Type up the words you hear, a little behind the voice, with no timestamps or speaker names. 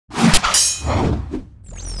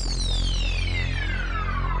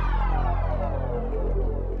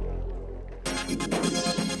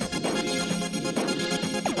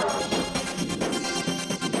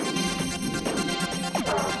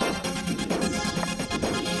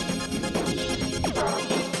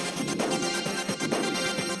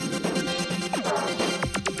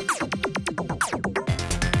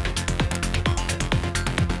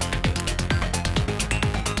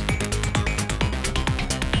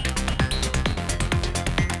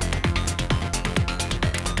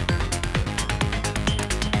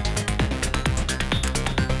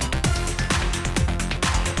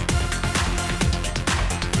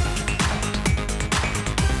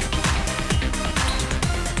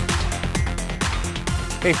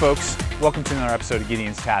Hey folks, welcome to another episode of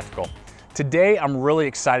Gideon's Tactical. Today I'm really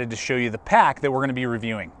excited to show you the pack that we're going to be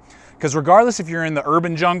reviewing. Because regardless if you're in the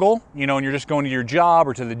urban jungle, and you're just going to your job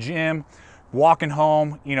or to the gym, walking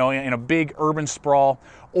home, in a big urban sprawl,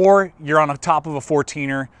 or you're on the top of a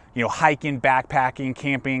 14er, hiking, backpacking,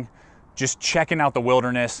 camping, just checking out the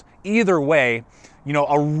wilderness. Either way,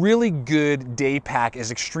 a really good day pack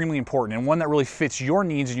is extremely important and one that really fits your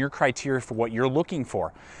needs and your criteria for what you're looking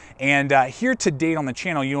for. And here to date on the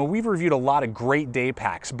channel, we've reviewed a lot of great day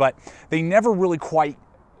packs, but they never really quite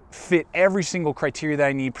fit every single criteria that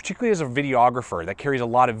I need, particularly as a videographer that carries a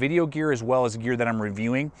lot of video gear as well as gear that I'm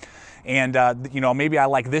reviewing. And maybe I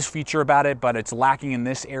like this feature about it, but it's lacking in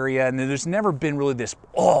this area. And there's never been really this,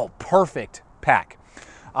 perfect pack.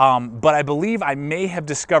 But I believe I may have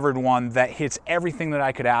discovered one that hits everything that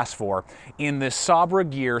I could ask for in this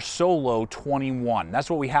sabra-gear Solo 21.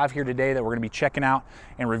 That's what we have here today that we're going to be checking out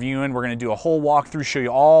and reviewing. We're going to do a whole walkthrough, show you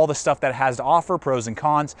all the stuff that it has to offer, pros and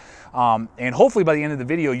cons. And hopefully by the end of the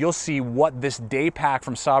video, you'll see what this day pack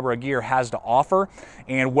from sabra-gear has to offer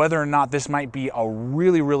and whether or not this might be a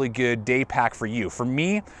really, really good day pack for you. For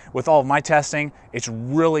me, with all of my testing, it's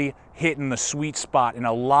really hitting the sweet spot in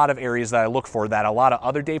a lot of areas that I look for that a lot of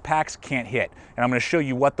other day packs can't hit. And I'm going to show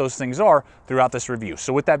you what those things are throughout this review.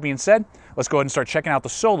 So with that being said, let's go ahead and start checking out the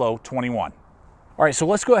Solo 21. All right, so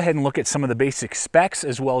let's go ahead and look at some of the basic specs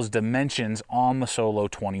as well as dimensions on the Solo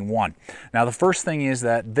 21. Now, the first thing is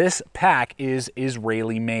that this pack is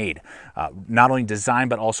Israeli made. Not only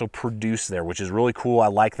designed, but also produced there, which is really cool. I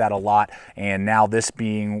like that a lot. And now this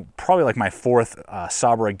being probably like my fourth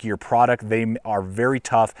sabra-gear product, they are very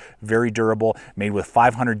tough, very durable, made with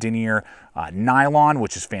 500 denier nylon,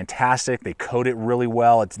 which is fantastic. They coat it really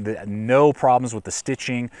well. It's no problems with the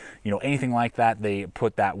stitching, anything like that. They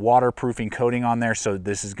put that waterproofing coating on there, so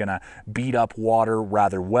this is gonna beat up water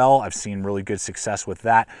rather well. I've seen really good success with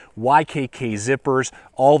that. YKK zippers,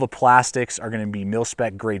 all the plastics are gonna be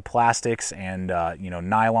mil-spec grade plastics and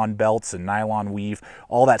nylon belts and nylon weave.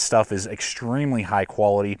 All that stuff is extremely high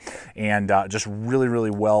quality and just really,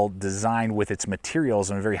 really well designed with its materials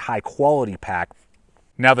and a very high quality pack.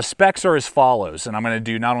 Now the specs are as follows, and I'm going to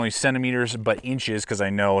do not only centimeters but inches because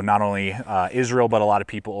I know not only Israel but a lot of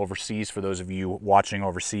people overseas, for those of you watching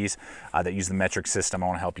overseas that use the metric system, I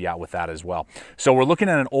want to help you out with that as well. So we're looking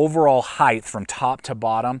at an overall height from top to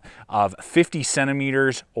bottom of 50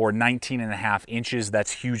 centimeters or 19.5 inches.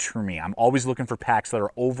 That's huge for me. I'm always looking for packs that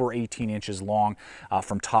are over 18 inches long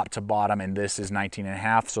from top to bottom, and this is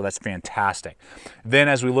 19.5, so that's fantastic. Then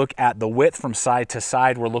as we look at the width from side to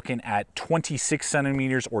side, we're looking at 26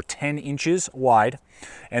 centimeters or 10 inches wide.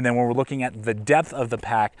 And then when we're looking at the depth of the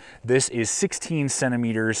pack, this is 16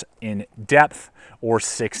 centimeters in depth or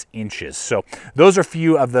 6 inches. So those are a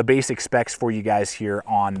few of the basic specs for you guys here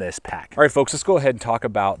on this pack. All right, folks, let's go ahead and talk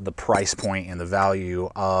about the price point and the value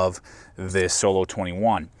of this Solo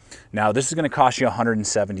 21. Now, this is going to cost you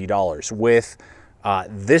 $170. With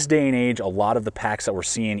this day and age, a lot of the packs that we're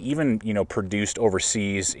seeing, even produced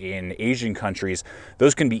overseas in Asian countries,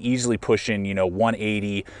 those can be easily pushing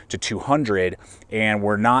 180 to 200, and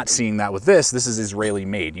we're not seeing that with this. This is Israeli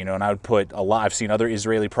made, and I would put a lot. I've seen other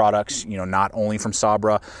Israeli products, not only from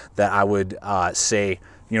Sabra, that I would say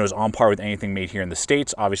is on par with anything made here in the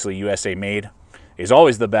States. Obviously, USA made is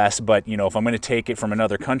always the best, but if I'm going to take it from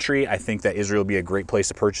another country, I think that Israel would be a great place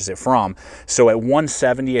to purchase it from. So at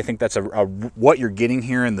 170, I think that's what you're getting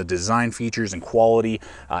here, and the design features and quality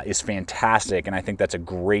is fantastic, and I think that's a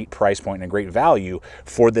great price point and a great value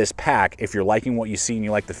for this pack. If you're liking what you see and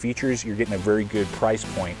you like the features, you're getting a very good price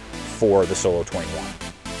point for the Solo 21.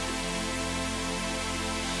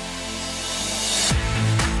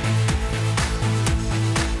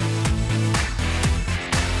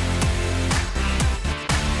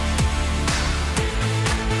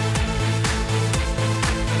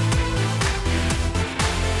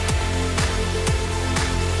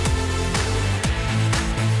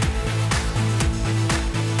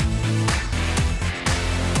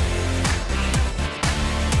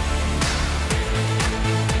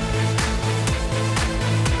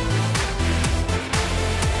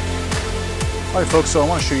 All right, folks, so I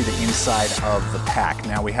want to show you the inside of the pack.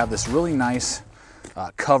 Now we have this really nice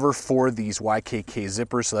cover for these YKK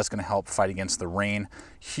zippers, so that's going to help fight against the rain.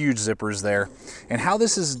 huge zippers there. And how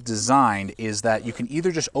this is designed is that you can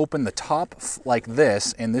either just open the top like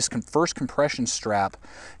this, and this first compression strap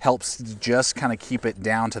helps just kind of keep it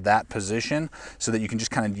down to that position so that you can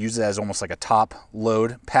just kind of use it as almost like a top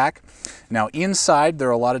load pack. Now inside, there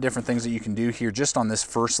are a lot of different things that you can do here just on this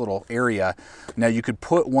first little area. Now you could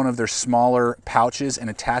put one of their smaller pouches and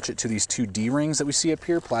attach it to these two D-rings that we see up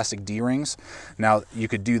here, plastic D-rings. Now you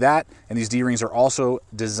could do that, and these D-rings are also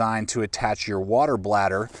designed to attach your water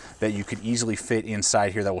bladder that you could easily fit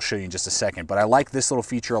inside here that we'll show you in just a second. But I like this little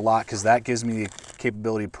feature a lot because that gives me the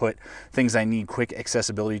capability to put things I need quick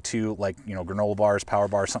accessibility to, like, you know, granola bars, power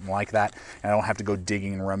bars, something like that, and I don't have to go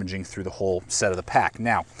digging and rummaging through the whole set of the pack.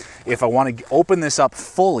 Now, if I want to open this up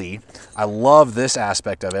fully, I love this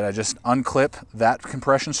aspect of it. I just unclip that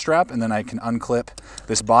compression strap, and then I can unclip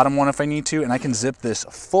this bottom one if I need to, and I can zip this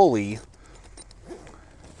fully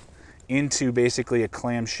into basically a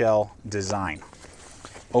clamshell design.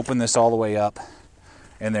 Open this all the way up,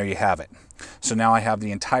 and there you have it. So now I have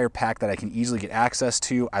the entire pack that I can easily get access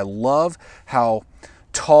to. I love how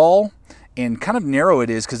tall and kind of narrow it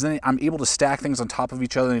is, because then I'm able to stack things on top of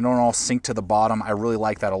each other and they don't all sink to the bottom. I really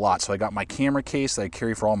like that a lot. So I got my camera case that I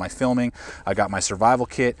carry for all my filming. I got my survival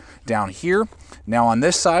kit down here. Now on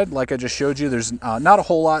this side, like I just showed you, there's not a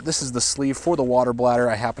whole lot. This is the sleeve for the water bladder.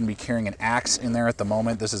 I happen to be carrying an axe in there at the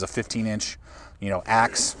moment. This is a 15-inch, you know,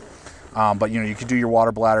 axe. But you know, you could do your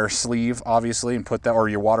water bladder sleeve, obviously, and put that, or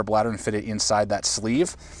your water bladder, and fit it inside that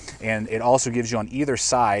sleeve. And it also gives you on either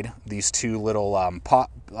side these two little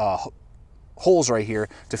holes right here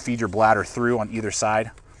to feed your bladder through on either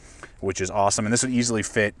side, which is awesome. And this would easily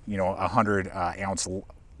fit, you know, a 100-ounce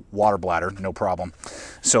water bladder, no problem.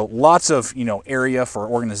 So lots of, you know, area for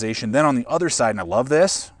organization. Then on the other side, and I love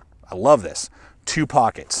this, two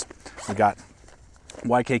pockets. We got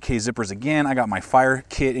YKK zippers again. I got my fire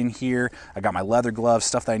kit in here. I got my leather gloves,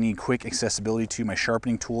 stuff that I need quick accessibility to, my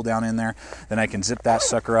sharpening tool down in there. Then I can zip that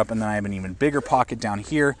sucker up, and then I have an even bigger pocket down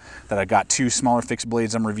here that I got two smaller fixed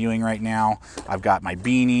blades I'm reviewing right now. I've got my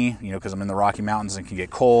beanie, you know, because I'm in the Rocky Mountains and can get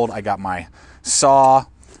cold. I got my saw.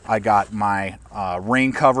 I got my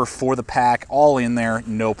rain cover for the pack, all in there,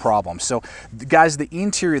 no problem. So guys, the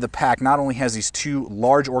interior of the pack not only has these two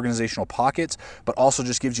large organizational pockets, but also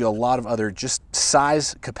just gives you a lot of other just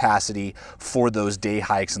size capacity for those day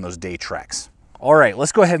hikes and those day treks. All right,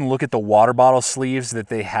 let's go ahead and look at the water bottle sleeves that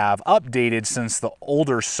they have updated since the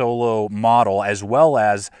older Solo model, as well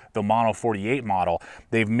as the Mono 48 model.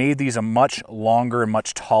 They've made these a much longer and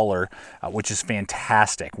much taller, which is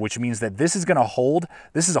fantastic, which means that this is gonna hold,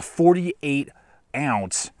 this is a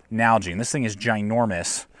 48-ounce Nalgene. This thing is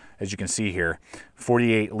ginormous, as you can see here,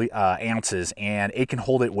 48 ounces, and it can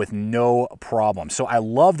hold it with no problem. So I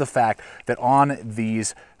love the fact that on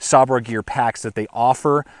these sabra-gear packs that they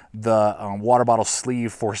offer the water bottle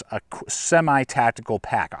sleeve for a semi-tactical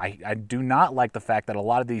pack. I do not like the fact that a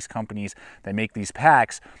lot of these companies that make these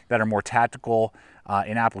packs that are more tactical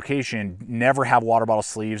in application never have water bottle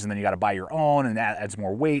sleeves, and then you got to buy your own, and that adds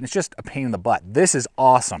more weight, and it's just a pain in the butt. This is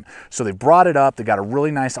awesome. So they brought it up. They got a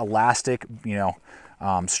really nice elastic, you know,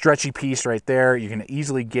 stretchy piece right there. You can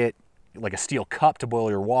easily get like a steel cup to boil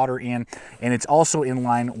your water in, and it's also in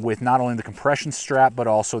line with not only the compression strap but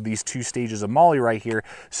also these two stages of MOLLE right here,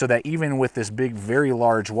 so that even with this big, very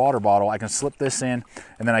large water bottle, I can slip this in,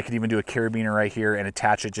 and then I could even do a carabiner right here and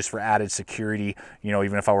attach it just for added security. You know,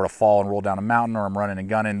 even if I were to fall and roll down a mountain, or I'm running and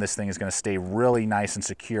gunning, this thing is going to stay really nice and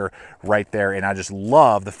secure right there. And I just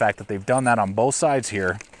love the fact that they've done that on both sides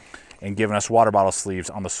here and giving us water bottle sleeves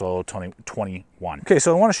on the Solo 21. Okay,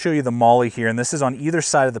 so I want to show you the MOLLE here, and this is on either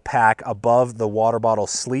side of the pack above the water bottle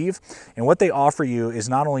sleeve. And what they offer you is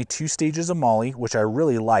not only two stages of MOLLE, which I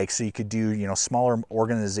really like, so you could do, you know, smaller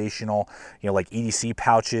organizational, you know, like EDC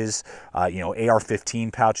pouches, you know,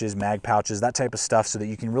 AR-15 pouches, mag pouches, that type of stuff, so that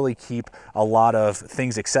you can really keep a lot of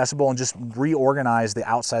things accessible and just reorganize the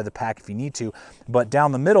outside of the pack if you need to. But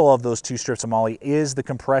down the middle of those two strips of MOLLE is the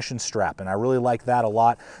compression strap, and I really like that a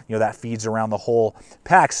lot. You know, that feeds around the whole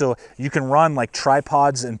pack, so you can run like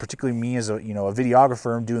tripods, and particularly me as a, you know, a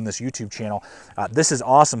videographer doing this YouTube channel, this is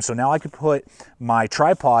awesome. So now I could put my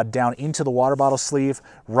tripod down into the water bottle sleeve,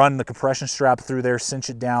 run the compression strap through there, cinch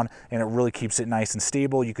it down, and it really keeps it nice and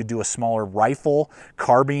stable. You could do a smaller rifle,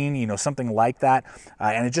 carbine, you know, something like that,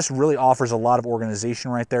 and it just really offers a lot of organization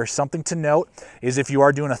right there. Something to note is if you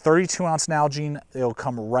are doing a 32-ounce Nalgene, it'll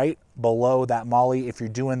come right below that MOLLE. If you're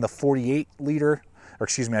doing the 48 liter, or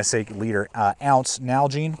excuse me, I say liter, ounce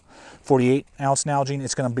Nalgene, 48-ounce Nalgene,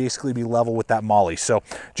 it's going to basically be level with that MOLLE. So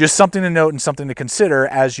just something to note and something to consider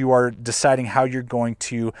as you are deciding how you're going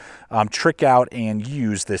to trick out and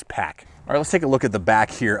use this pack. All right, let's take a look at the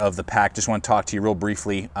back here of the pack. Just want to talk to you real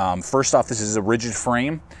briefly. First off, this is a rigid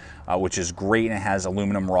frame, which is great, and it has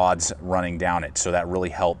aluminum rods running down it. So that really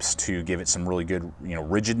helps to give it some really good,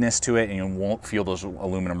 rigidness to it, and you won't feel those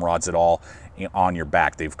aluminum rods at all on your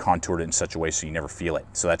back. They've contoured it in such a way so you never feel it.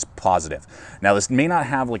 So that's positive. Now, this may not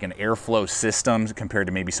have like an airflow system compared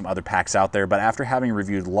to maybe some other packs out there, but after having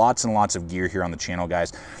reviewed lots and lots of gear here on the channel,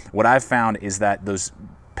 guys, what I've found is that those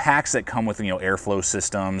packs that come with airflow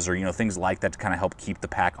systems or things like that to kind of help keep the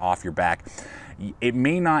pack off your back, it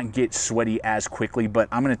may not get sweaty as quickly, but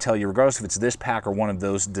I'm going to tell you, regardless if it's this pack or one of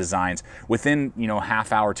those designs, within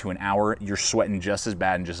half hour to an hour, you're sweating just as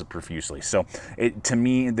bad and just as profusely. So to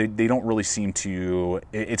me, they don't really seem to,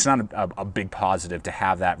 it's not a big positive to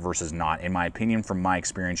have that versus not. In my opinion, from my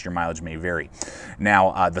experience, your mileage may vary.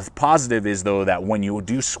 Now, the positive is though that when you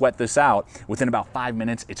do sweat this out, within about 5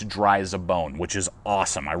 minutes, it's dry as a bone, which is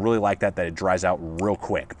awesome. I really like that it dries out real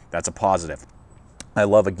quick. That's a positive. I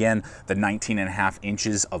love, again, the 19.5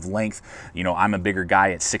 inches of length. I'm a bigger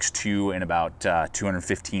guy at 6'2" and about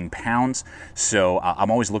 215 pounds. So I'm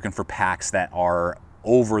always looking for packs that are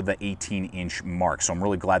over the 18-inch mark. So I'm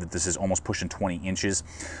really glad that this is almost pushing 20 inches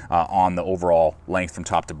on the overall length from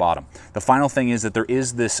top to bottom. The final thing is that there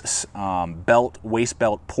is this waist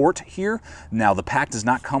belt port here. Now, the pack does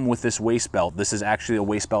not come with this waist belt. This is actually a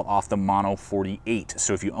waist belt off the Mono 48.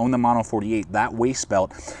 So if you own the Mono 48, that waist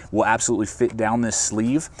belt will absolutely fit down this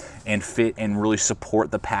sleeve and fit and really support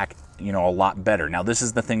the pack a lot better. Now, this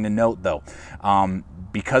is the thing to note though.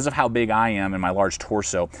 Because of how big I am and my large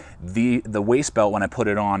torso, the waist belt, when I put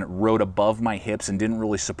it on, rode above my hips and didn't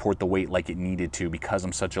really support the weight like it needed to because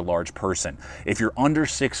I'm such a large person. If you're under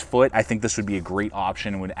 6 foot, I think this would be a great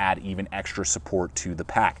option and would add even extra support to the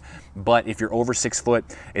pack. But if you're over 6 foot,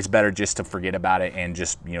 it's better just to forget about it and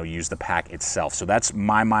just use the pack itself. So that's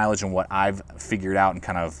my mileage and what I've figured out and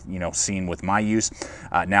kind of seen with my use.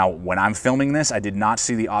 Now, when I'm filming this, I did not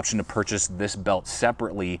see the option to purchase this belt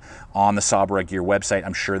separately on the sabra-gear website.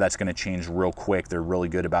 I'm sure that's going to change real quick. They're really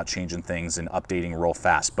good about changing things and updating real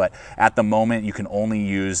fast. But at the moment, you can only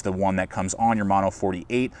use the one that comes on your Mono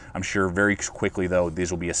 48. I'm sure very quickly, though, these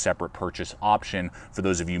will be a separate purchase option for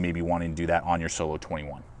those of you maybe wanting to do that on your Solo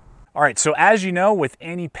 21. All right, so as you know, with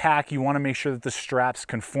any pack, you want to make sure that the straps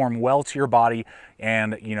conform well to your body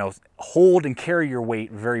and, hold and carry your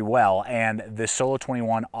weight very well. And the Solo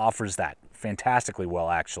 21 offers that fantastically well,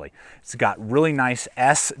 actually. It's got really nice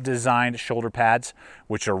S-designed shoulder pads,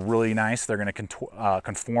 which are really nice. They're going to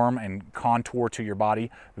conform and contour to your body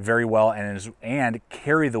very well and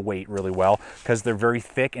carry the weight really well because they're very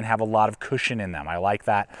thick and have a lot of cushion in them. I like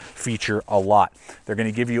that feature a lot. They're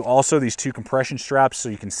going to give you also these 2 compression straps so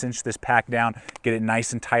you can cinch this pack down, get it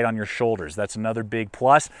nice and tight on your shoulders. That's another big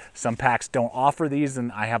plus. Some packs don't offer these,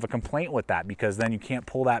 and I have a complaint with that because then you can't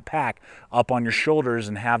pull that pack up on your shoulders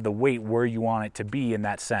and have the weight where you want it to be in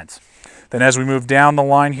that sense. Then as we move down the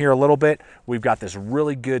line here a little bit, we've got this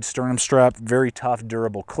really good sternum strap, very tough,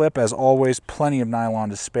 durable clip. As always, plenty of nylon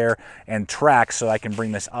to spare and track so I can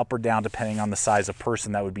bring this up or down depending on the size of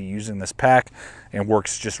person that would be using this pack, and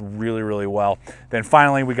works just really, really well. Then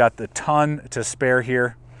finally, we got the ton to spare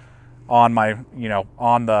here on my,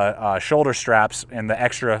 on the shoulder straps and the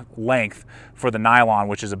extra length for the nylon,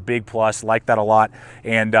 which is a big plus. Like that a lot.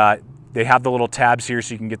 And they have the little tabs here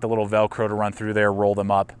so you can get the little Velcro to run through there, roll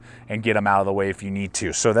them up, and get them out of the way if you need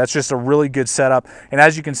to. So that's just a really good setup. And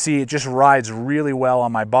as you can see, it just rides really well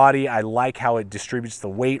on my body. I like how it distributes the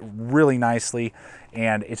weight really nicely.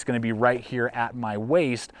 And it's going to be right here at my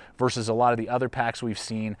waist versus a lot of the other packs we've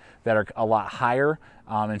seen that are a lot higher.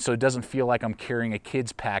 And so it doesn't feel like I'm carrying a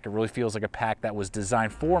kid's pack. It really feels like a pack that was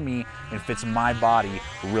designed for me and fits my body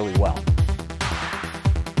really well.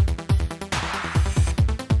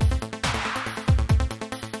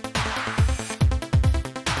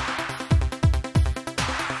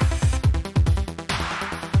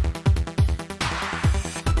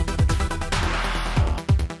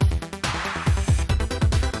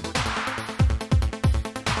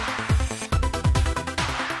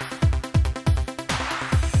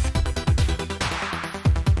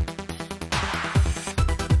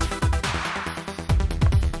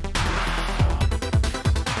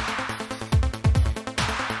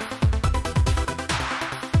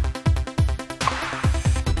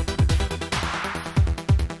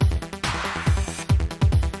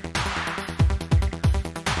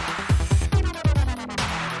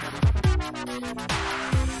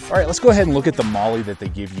 All right, let's go ahead and look at the MOLLE that they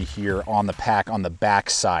give you here on the pack on the back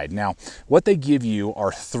side. Now, what they give you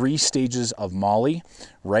are 3 stages of MOLLE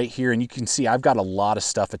right here, and you can see I've got a lot of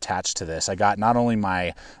stuff attached to this. I got not only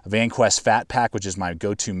my VanQuest Fat Pack, which is my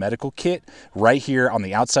go-to medical kit, right here on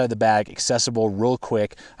the outside of the bag, accessible real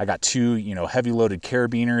quick. I got 2, heavy loaded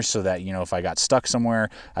carabiners so that, if I got stuck somewhere,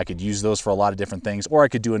 I could use those for a lot of different things, or I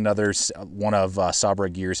could do another one of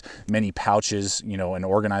sabra-gear's many pouches, and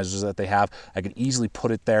organizers that they have. I could easily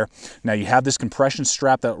put it there. Now you have this compression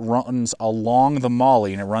strap that runs along the MOLLE,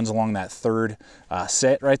 and it runs along that 3rd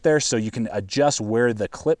set right there, so you can adjust where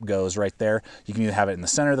the clip goes right there. You can either have it in the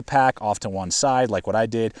center of the pack, off to one side, like what I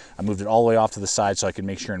did. I moved it all the way off to the side so I could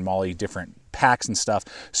make sure in MOLLE different packs and stuff.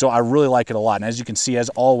 So I really like it a lot. And as you can see, as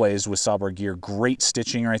always with sabra-gear, great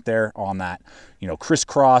stitching right there on that,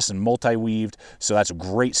 crisscross and multi-weaved. So that's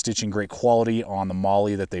great stitching, great quality on the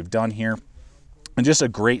MOLLE that they've done here. And just a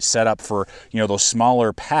great setup for, those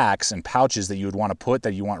smaller packs and pouches that you would want to put,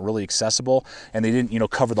 that you want really accessible. And they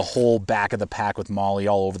didn't, cover the whole back of the pack with MOLLE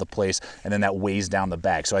all over the place, and then that weighs down the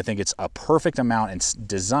bag. So I think it's a perfect amount and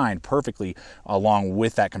designed perfectly along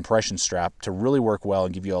with that compression strap to really work well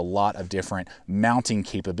and give you a lot of different mounting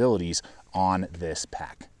capabilities on this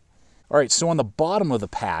pack. All right, so on the bottom of the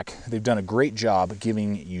pack, they've done a great job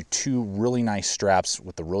giving you 2 really nice straps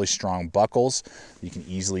with the really strong buckles you can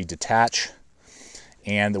easily detach,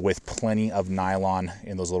 and with plenty of nylon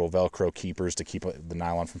in those little Velcro keepers to keep the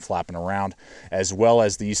nylon from flapping around, as well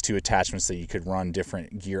as these 2 attachments that you could run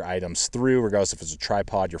different gear items through, regardless if it's a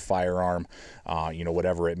tripod, your firearm,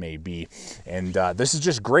 whatever it may be. And this is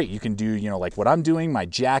just great. You can do, like what I'm doing, my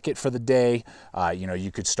jacket for the day.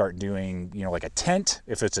 You could start doing, like a tent.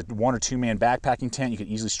 If it's a 1 or 2 man backpacking tent, you could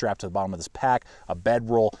easily strap to the bottom of this pack, a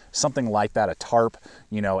bedroll, something like that, a tarp,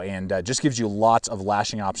 and just gives you lots of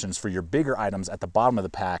lashing options for your bigger items at the bottom of the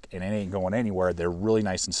pack, and it ain't going anywhere. They're really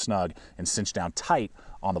nice and snug and cinched down tight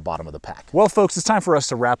on the bottom of the pack. Well, folks, it's time for us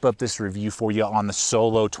to wrap up this review for you on the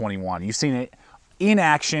Solo 21. You've seen it in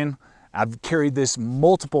action. I've carried this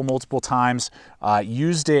multiple times,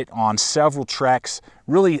 used it on several treks,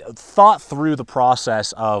 really thought through the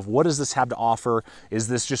process of what does this have to offer? Is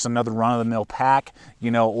this just another run-of-the-mill pack,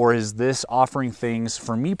 or is this offering things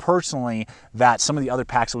for me personally that some of the other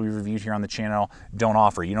packs that we've reviewed here on the channel don't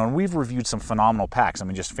offer? And we've reviewed some phenomenal packs. I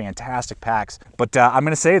mean, just fantastic packs. But I'm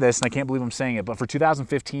going to say this, and I can't believe I'm saying it, but for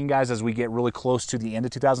 2015, guys, as we get really close to the end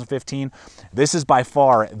of 2015, this is by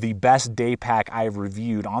far the best day pack I've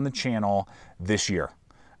reviewed on the channel this year.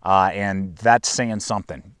 And that's saying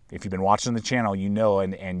something. If you've been watching the channel,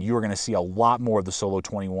 and you are going to see a lot more of the Solo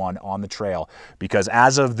 21 on the trail, because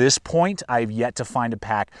as of this point, I've yet to find a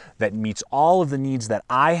pack that meets all of the needs that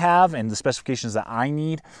I have and the specifications that I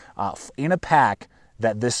need in a pack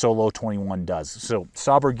that this Solo 21 does. So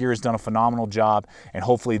sabra-gear has done a phenomenal job, and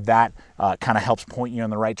hopefully that kind of helps point you in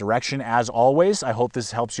the right direction. As always, I hope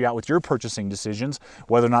this helps you out with your purchasing decisions,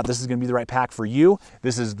 whether or not this is going to be the right pack for you.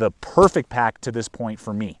 This is the perfect pack to this point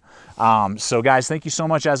for me. So guys, thank you so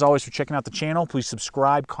much as always for checking out the channel. Please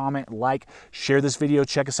subscribe, comment, like, share this video,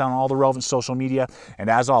 check us out on all the relevant social media, and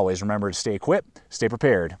as always, remember to stay equipped, stay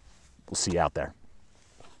prepared. We'll see you out there.